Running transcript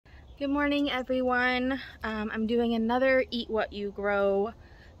Good morning, everyone. I'm doing another Eat What You Grow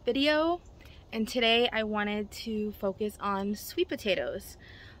video, and today I wanted to focus on sweet potatoes.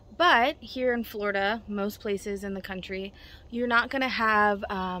 But here in Florida, most places in the country, you're not gonna have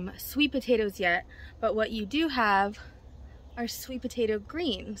sweet potatoes yet, but what you do have are sweet potato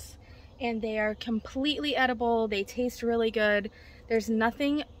greens, and they are completely edible. They taste really good. There's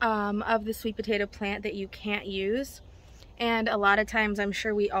nothing of the sweet potato plant that you can't use. And a lot of times I'm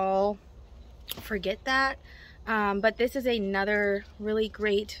sure we all forget that, but this is another really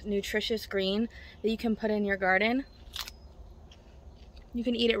great nutritious green that you can put in your garden. You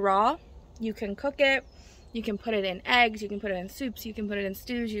can eat it raw, you can cook it, you can put it in eggs, you can put it in soups, you can put it in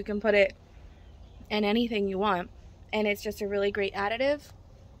stews, you can put it in anything you want, and it's just a really great additive.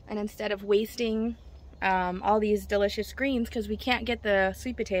 And instead of wasting all these delicious greens, because we can't get the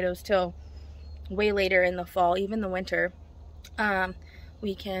sweet potatoes till way later in the fall, even the winter,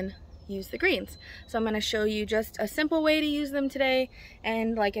 we can use the greens. So I'm going to show you just a simple way to use them today,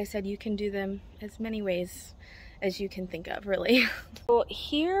 and like I said, you can do them as many ways as you can think of, really. So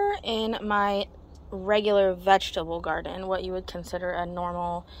here in my regular vegetable garden, what you would consider a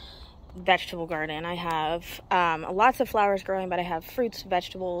normal vegetable garden, I have lots of flowers growing, but I have fruits,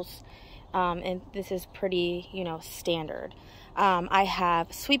 vegetables, and this is pretty, standard. I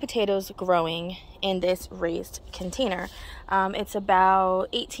have sweet potatoes growing in this raised container. It's about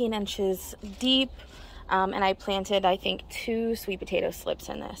 18 inches deep, and I planted, I think, 2 sweet potato slips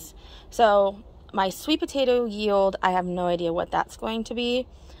in this. So my sweet potato yield, I have no idea what that's going to be,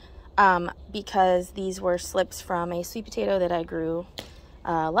 because these were slips from a sweet potato that I grew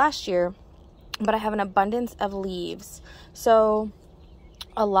last year, but I have an abundance of leaves. So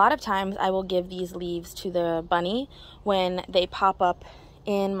a lot of times I will give these leaves to the bunny when they pop up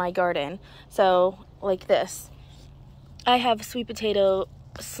in my garden. So like this, I have sweet potato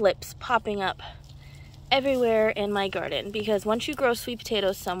slips popping up everywhere in my garden, because once you grow sweet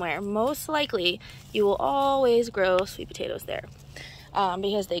potatoes somewhere, most likely you will always grow sweet potatoes there,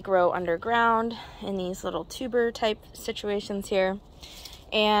 because they grow underground in these little tuber type situations here,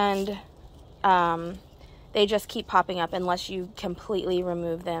 and they just keep popping up unless you completely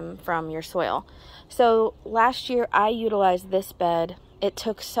remove them from your soil. So last year I utilized this bed. It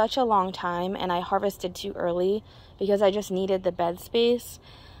took such a long time, and I harvested too early because I just needed the bed space,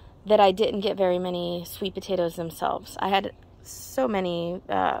 that I didn't get very many sweet potatoes themselves. I had so many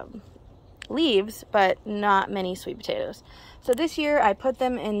leaves, but not many sweet potatoes. So this year I put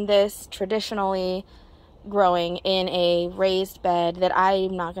them in this traditionally growing in a raised bed that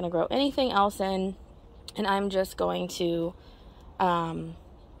I'm not going to grow anything else in. And I'm just going to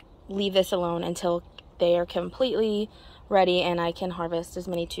leave this alone until they are completely ready and I can harvest as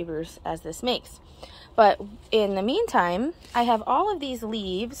many tubers as this makes. But in the meantime, I have all of these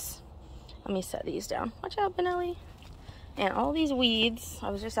leaves. Let me set these down. Watch out, Benelli. And all these weeds. I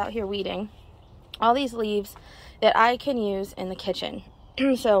was just out here weeding. All these leaves that I can use in the kitchen.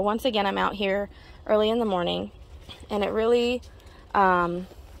 So once again, I'm out here early in the morning, and it really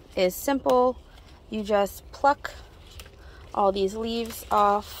is simple. You just pluck all these leaves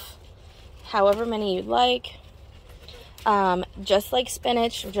off, however many you'd like. Just like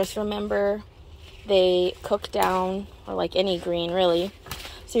spinach, just remember they cook down, or like any green really.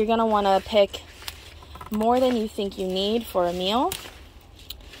 So you're gonna wanna pick more than you think you need for a meal.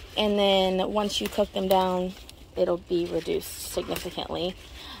 And then once you cook them down, it'll be reduced significantly.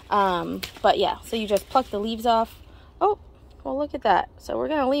 But yeah, so you just pluck the leaves off. Oh, well, look at that. So we're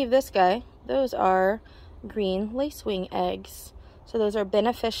gonna leave this guy. Those are green lacewing eggs. So those are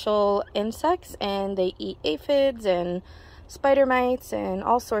beneficial insects, and they eat aphids and spider mites and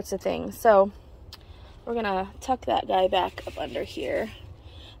all sorts of things. So we're gonna tuck that guy back up under here.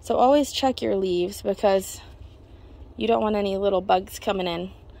 So always check your leaves, because you don't want any little bugs coming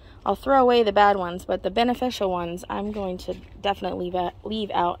in. I'll throw away the bad ones, but the beneficial ones I'm going to definitely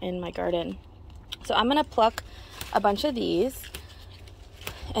leave out in my garden. So I'm gonna pluck a bunch of these,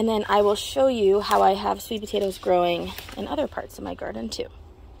 and then I will show you how I have sweet potatoes growing in other parts of my garden too.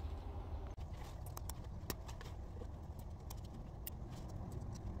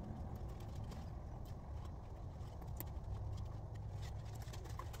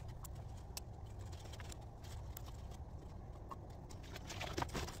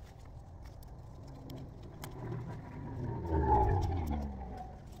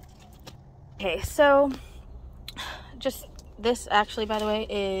 Okay, so just this actually, by the way,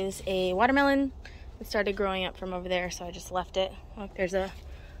 is a watermelon. It started growing up from over there, so I just left it. Look, there's a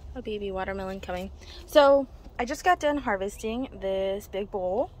baby watermelon coming. So I just got done harvesting this big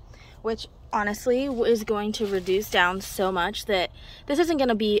bowl which honestly is going to reduce down so much that this isn't going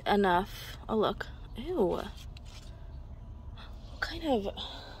to be enough. Oh, look. Ew. What kind of...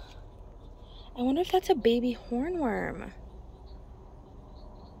 I wonder if that's a baby hornworm.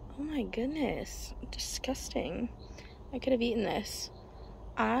 Oh my goodness. Disgusting. I could have eaten this.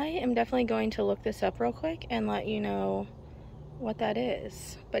 I am definitely going to look this up real quick and let you know what that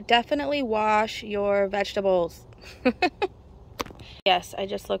is. But definitely wash your vegetables. Yes, I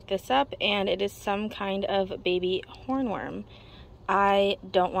just looked this up and it is some kind of baby hornworm. I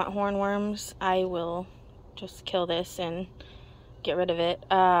don't want hornworms. I will just kill this and get rid of it.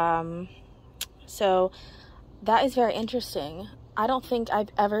 So that is very interesting. I don't think I've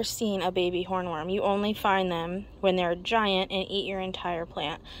ever seen a baby hornworm. You only find them when they're giant and eat your entire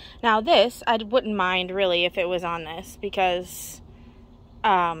plant. Now this, I wouldn't mind really if it was on this because,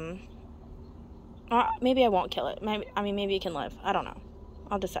 maybe I won't kill it. Maybe it can live. I don't know.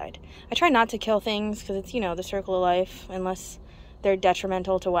 I'll decide. I try not to kill things because it's, you know, the circle of life unless they're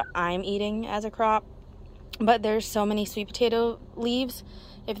detrimental to what I'm eating as a crop. But there's so many sweet potato leaves.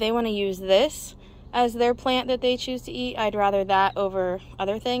 If they want to use this as their plant that they choose to eat, I'd rather that over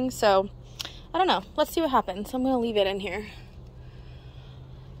other things. So, I don't know. Let's see what happens. I'm going to leave it in here.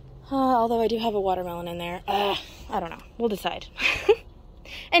 Although I do have a watermelon in there. I don't know. We'll decide.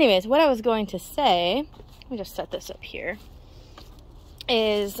 Anyways, what I was going to say, let me just set this up here,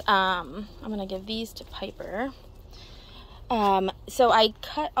 is I'm going to give these to Piper. So I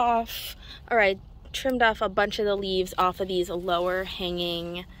cut off, or I trimmed off a bunch of the leaves off of these lower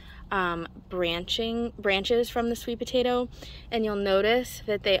hanging branches from the sweet potato, and you'll notice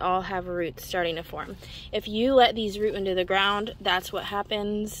that they all have roots starting to form. If you let these root into the ground, that's what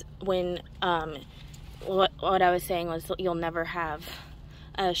happens when what I was saying was you'll never have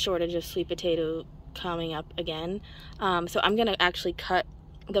a shortage of sweet potato coming up again. So I'm gonna actually cut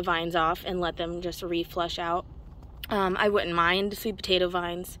the vines off and let them just re-flush out. I wouldn't mind sweet potato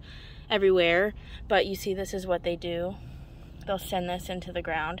vines everywhere, but you see this is what they do. They'll send this into the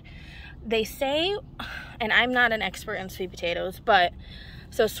ground. They say, and I'm not an expert in sweet potatoes, but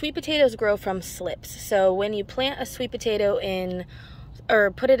so sweet potatoes grow from slips. So when you plant a sweet potato in,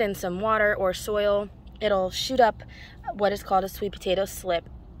 or put it in some water or soil, it'll shoot up what is called a sweet potato slip.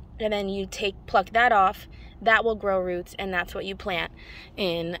 And then you pluck that off, that will grow roots, and that's what you plant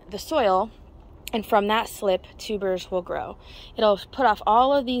in the soil. And from that slip, tubers will grow. It'll put off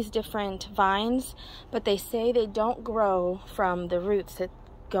all of these different vines, but they say they don't grow from the roots that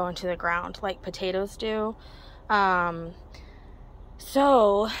go into the ground like potatoes do.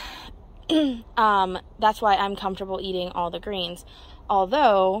 So that's why I'm comfortable eating all the greens.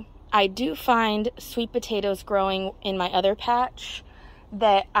 Although I do find sweet potatoes growing in my other patch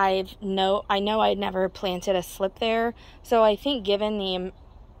that I know I'd never planted a slip there. So I think given the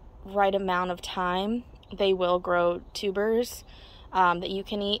right amount of time, they will grow tubers that you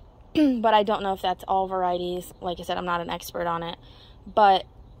can eat. But I don't know if that's all varieties. Like I said, I'm not an expert on it, but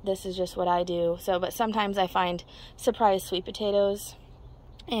this is just what I do. So, but sometimes I find surprise sweet potatoes,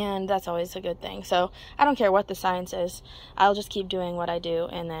 and that's always a good thing. So I don't care what the science is. I'll just keep doing what I do,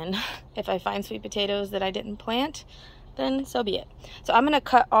 and then if I find sweet potatoes that I didn't plant, then so be it. So I'm going to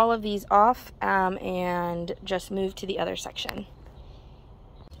cut all of these off and just move to the other section.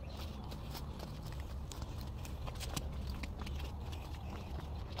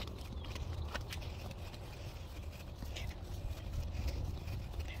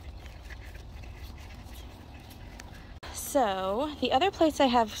 So the other place I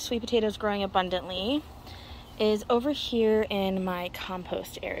have sweet potatoes growing abundantly is over here in my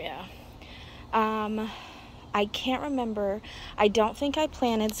compost area. I can't remember. I don't think I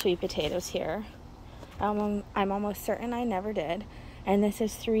planted sweet potatoes here. I'm almost certain I never did. And this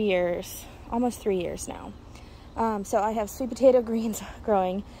is 3 years, almost 3 years now. So I have sweet potato greens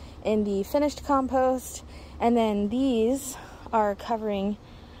growing in the finished compost. And then these are covering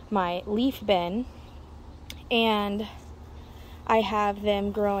my leaf bin. And I have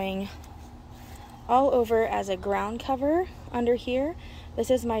them growing all over as a ground cover under here. This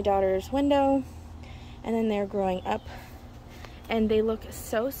is my daughter's window, and then they're growing up, and they look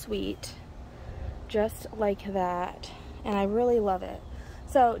so sweet, just like that, and I really love it.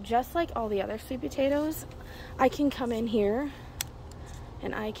 So just like all the other sweet potatoes, I can come in here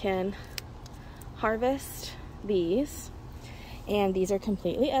and I can harvest these, and these are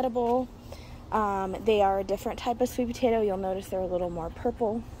completely edible. They are a different type of sweet potato. You'll notice they're a little more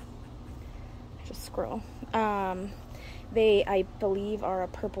purple. Just scroll. They, I believe, are a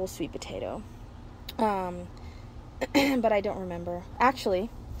purple sweet potato. But I don't remember. Actually,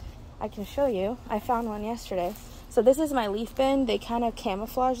 I can show you. I found one yesterday. So this is my leaf bin. They kind of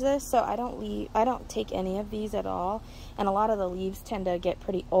camouflage this, so I don't take any of these at all. And a lot of the leaves tend to get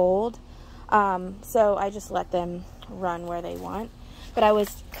pretty old. So I just let them run where they want. But I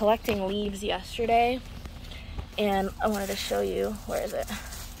was collecting leaves yesterday, and I wanted to show you, where is it?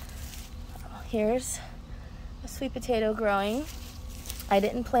 Here's a sweet potato growing. I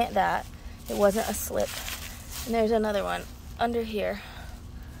didn't plant that. It wasn't a slip. And there's another one under here.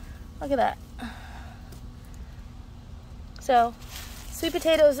 Look at that. So, sweet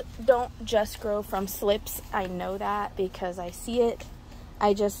potatoes don't just grow from slips. I know that because I see it.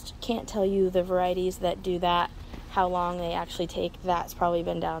 I just can't tell you the varieties that do that, how long they actually take. That's probably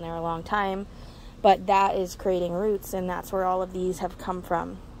been down there a long time. But that is creating roots, and that's where all of these have come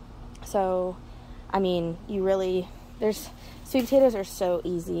from. So, I mean, sweet potatoes are so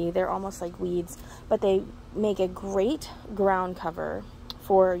easy. They're almost like weeds, but they make a great ground cover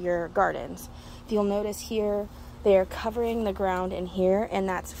for your gardens. If you'll notice here, they are covering the ground in here, and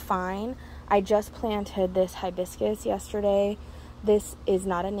that's fine. I just planted this hibiscus yesterday. This is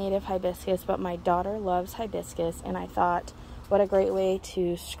not a native hibiscus, but my daughter loves hibiscus, and I thought, what a great way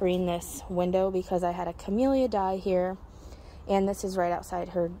to screen this window, because I had a camellia die here, and this is right outside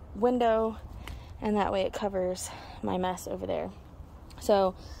her window, and that way it covers my mess over there.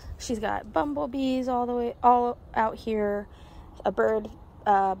 So she's got bumblebees all out here, a bird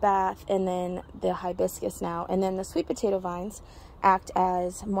bath, and then the hibiscus now. And then the sweet potato vines act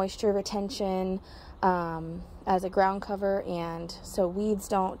as moisture retention, as a ground cover, and so weeds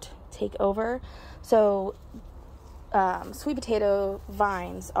don't take over. So sweet potato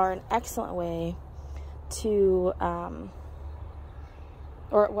vines are an excellent way to,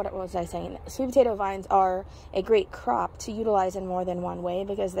 or what was I saying? Sweet potato vines are a great crop to utilize in more than one way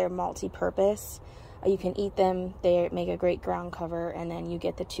because they're multi-purpose. You can eat them, they make a great ground cover, and then you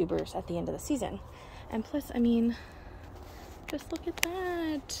get the tubers at the end of the season. And plus, I mean, just look at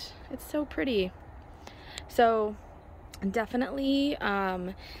that. It's so pretty. So definitely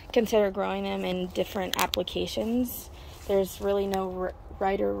consider growing them in different applications. There's really no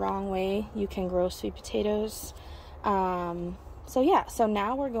right or wrong way you can grow sweet potatoes. So yeah, so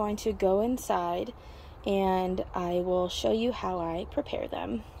now we're going to go inside, and I will show you how I prepare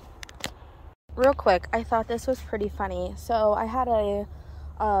them. Real quick, I thought this was pretty funny. So I had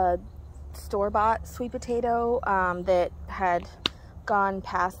a store-bought sweet potato that had gone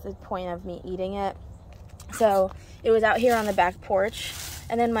past the point of me eating it. So it was out here on the back porch,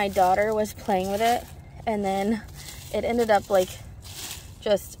 and then my daughter was playing with it, and then it ended up like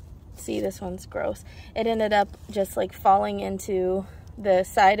just, see, this one's gross. It ended up just like falling into the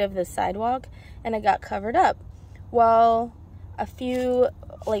side of the sidewalk, and it got covered up. Well,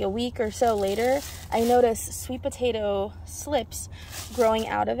 like a week or so later, I noticed sweet potato slips growing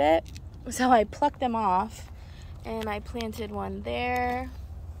out of it. So I plucked them off, and I planted one there.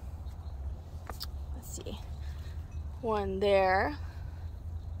 Let's see. One there.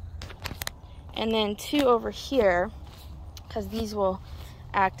 And then two over here, because these will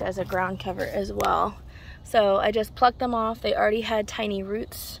act as a ground cover as well. So I just plucked them off. They already had tiny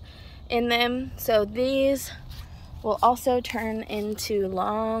roots in them. So these will also turn into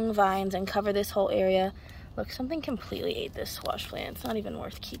long vines and cover this whole area. Look, something completely ate this squash plant. It's not even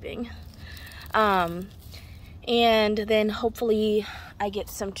worth keeping. And then hopefully I get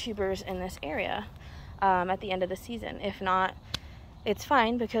some tubers in this area at the end of the season. If not, it's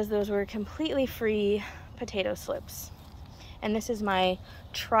fine, because those were completely free potato slips. And this is my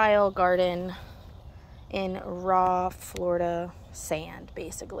trial garden in raw Florida sand,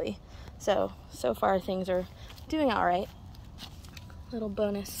 basically. So far things are doing all right. Little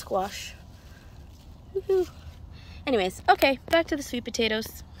bonus squash. Woohoo. Anyways, okay, back to the sweet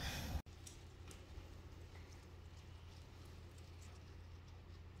potatoes.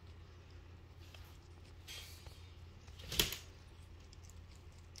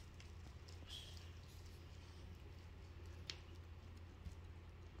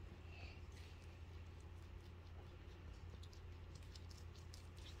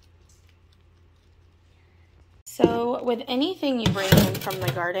 So with anything you bring in from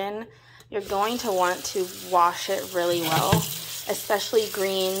the garden, you're going to want to wash it really well, especially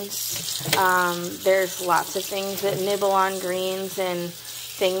greens. There's lots of things that nibble on greens and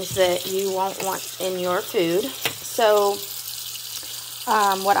things that you won't want in your food. So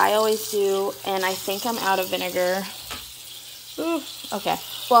what I always do, and I think I'm out of vinegar. Ooh, okay.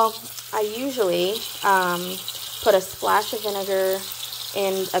 Well, I usually put a splash of vinegar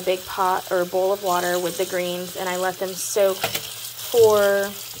in a big pot or a bowl of water with the greens, and I let them soak for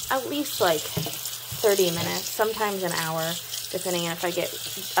at least like 30 minutes, sometimes an hour, depending on if I get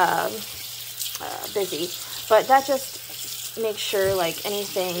busy. But that just makes sure like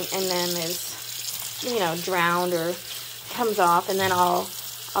anything in them is, you know, drowned or comes off, and then I'll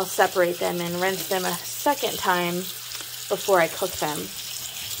separate them and rinse them a second time before I cook them.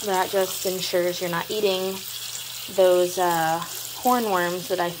 That just ensures you're not eating those hornworms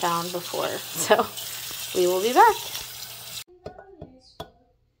that I found before. So we will be back.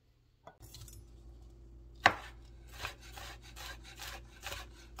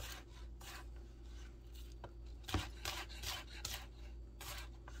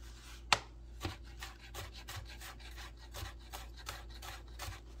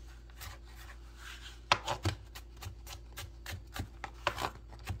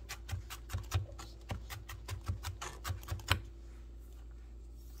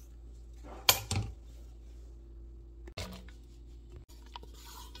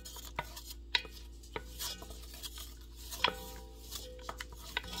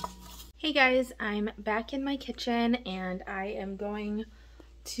 Hey guys, I'm back in my kitchen and I am going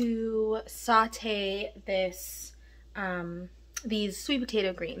to saute these sweet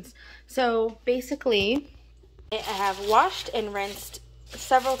potato greens. So basically, I have washed and rinsed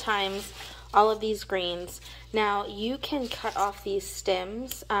several times all of these greens. Now you can cut off these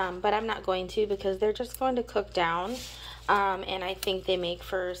stems, but I'm not going to because they're just going to cook down, and I think they make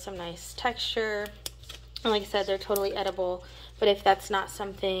for some nice texture. And like I said, they're totally edible. But if that's not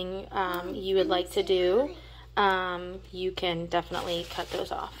something you would like to do, you can definitely cut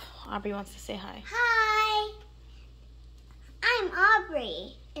those off. Aubrey wants to say hi. Hi! I'm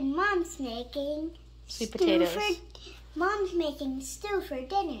Aubrey, and Mom's making sweet potatoes. Mom's making stew for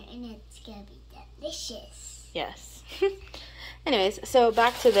dinner, and it's gonna be delicious. Yes. Anyways, so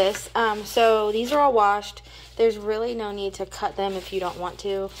back to this. So these are all washed. There's really no need to cut them if you don't want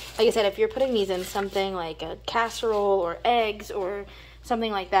to. Like I said, if you're putting these in something like a casserole or eggs or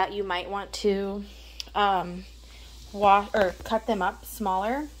something like that, you might want to wash or cut them up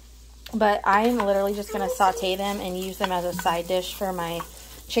smaller. But I'm literally just going to saute them and use them as a side dish for my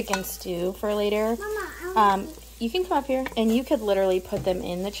chicken stew for later. Mama, you can come up here and you could literally put them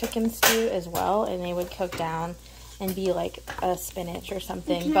in the chicken stew as well, and they would cook down and be like a spinach or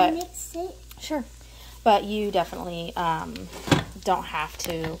something. Can but I mix it? Sure. But you definitely don't have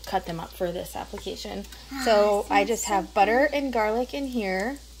to cut them up for this application. So I just have butter and garlic in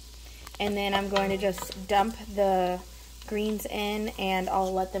here. And then I'm going to just dump the greens in and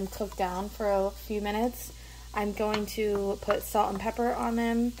I'll let them cook down for a few minutes. I'm going to put salt and pepper on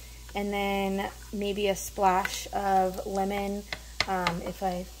them and then maybe a splash of lemon. If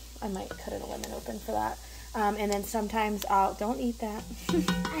I might cut a lemon open for that. And then sometimes don't eat that.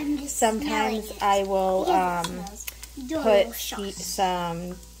 I'm just sometimes I will put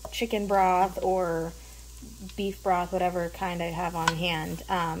some chicken broth or beef broth, whatever kind I have on hand,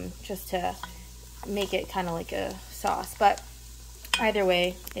 just to make it kind of like a sauce. But either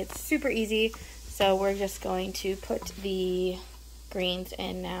way, it's super easy. So we're just going to put the greens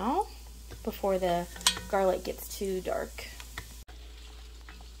in now before the garlic gets too dark.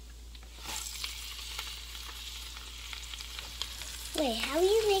 Wait, how are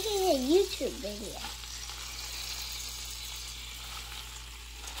you making a YouTube video?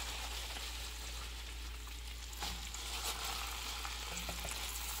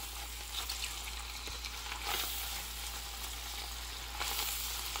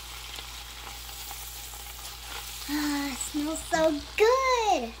 Ah, it smells so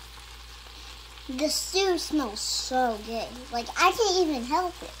good. The stew smells so good. Like, I can't even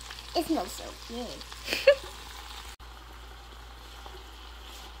help it. It smells so good.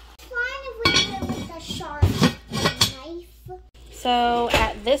 Sharp knife. So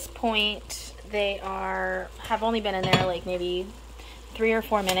at this point, they have only been in there like maybe 3 or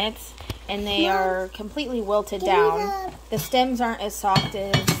 4 minutes, and they are completely wilted down. The stems aren't as soft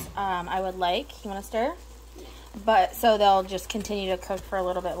as I would like. You want to stir? But so they'll just continue to cook for a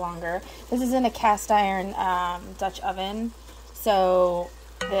little bit longer. This is in a cast iron Dutch oven, so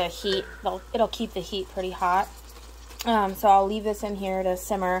the heat it'll keep the heat pretty hot. So I'll leave this in here to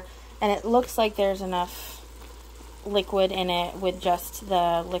simmer. And it looks like there's enough liquid in it with just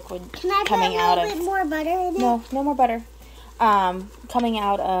the liquid coming out of... Can I put a little bit more butter in it? No, no more butter. Coming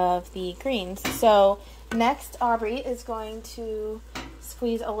out of the greens. So next, Aubrey is going to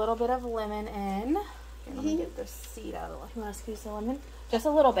squeeze a little bit of lemon in. Here, let me get the seed out of the lemon. You want to squeeze the lemon? Just a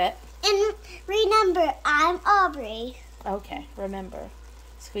little bit. And remember, I'm Aubrey. Okay, remember.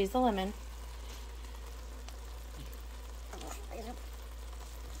 Squeeze the lemon.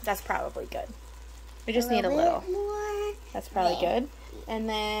 That's probably good. We just need a little. More. That's probably good. And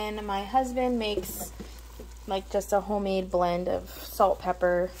then my husband makes like just a homemade blend of salt,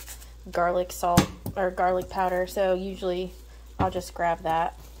 pepper, garlic, salt, or garlic powder, so usually I'll just grab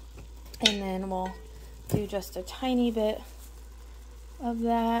that. And then we'll do just a tiny bit of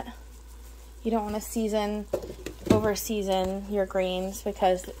that. You don't want to over season your greens,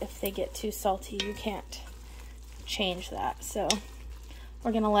 because if they get too salty, you can't change that. So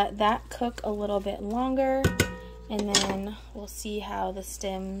we're gonna let that cook a little bit longer, and then we'll see how the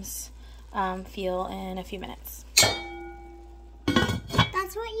stems feel in a few minutes.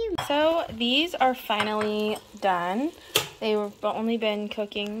 That's what you... So these are finally done. They've only been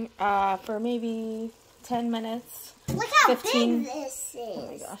cooking for maybe 10 minutes. Look how 15, big this is. Oh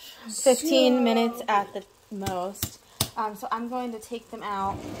my gosh. 15 minutes at the most. So I'm going to take them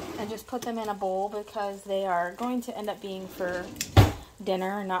out and just put them in a bowl, because they are going to end up being for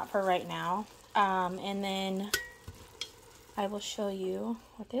dinner, not for right now. And then I will show you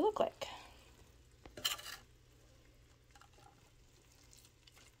what they look like.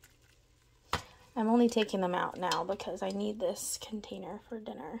 I'm only taking them out now because I need this container for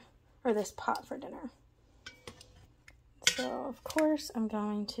dinner, or this pot for dinner. So, of course, I'm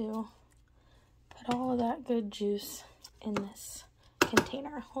going to put all of that good juice in this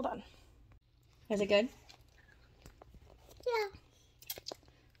container. Hold on. Is it good?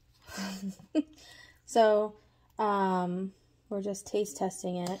 Yeah. So, we're just taste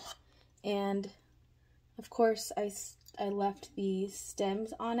testing it. And, of course, I left the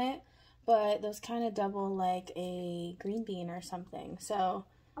stems on it, but those kind of double like a green bean or something. So,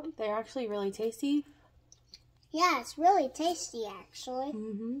 they're actually really tasty. Yeah, it's really tasty, actually.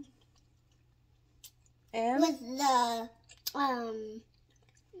 Mm-hmm. And with the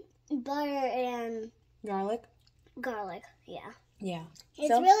butter and garlic. Yeah. Yeah. It's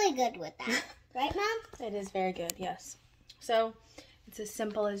really good with that. Right, Mom? It is very good, yes. So, it's as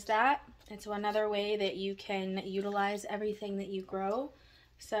simple as that. It's another way that you can utilize everything that you grow.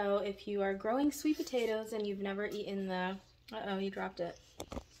 So, if you are growing sweet potatoes and you've never eaten the... Uh-oh, you dropped it.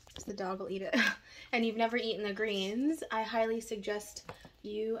 The dog will eat it. And you've never eaten the greens, I highly suggest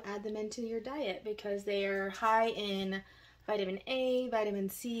you add them into your diet, because they are high in vitamin A, vitamin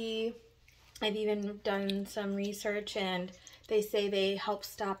C. I've even done some research, and they say they help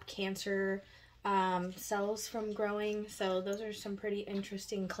stop cancer cells from growing. So those are some pretty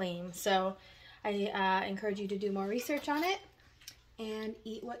interesting claims. So I encourage you to do more research on it and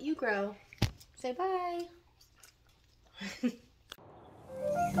eat what you grow. Say bye.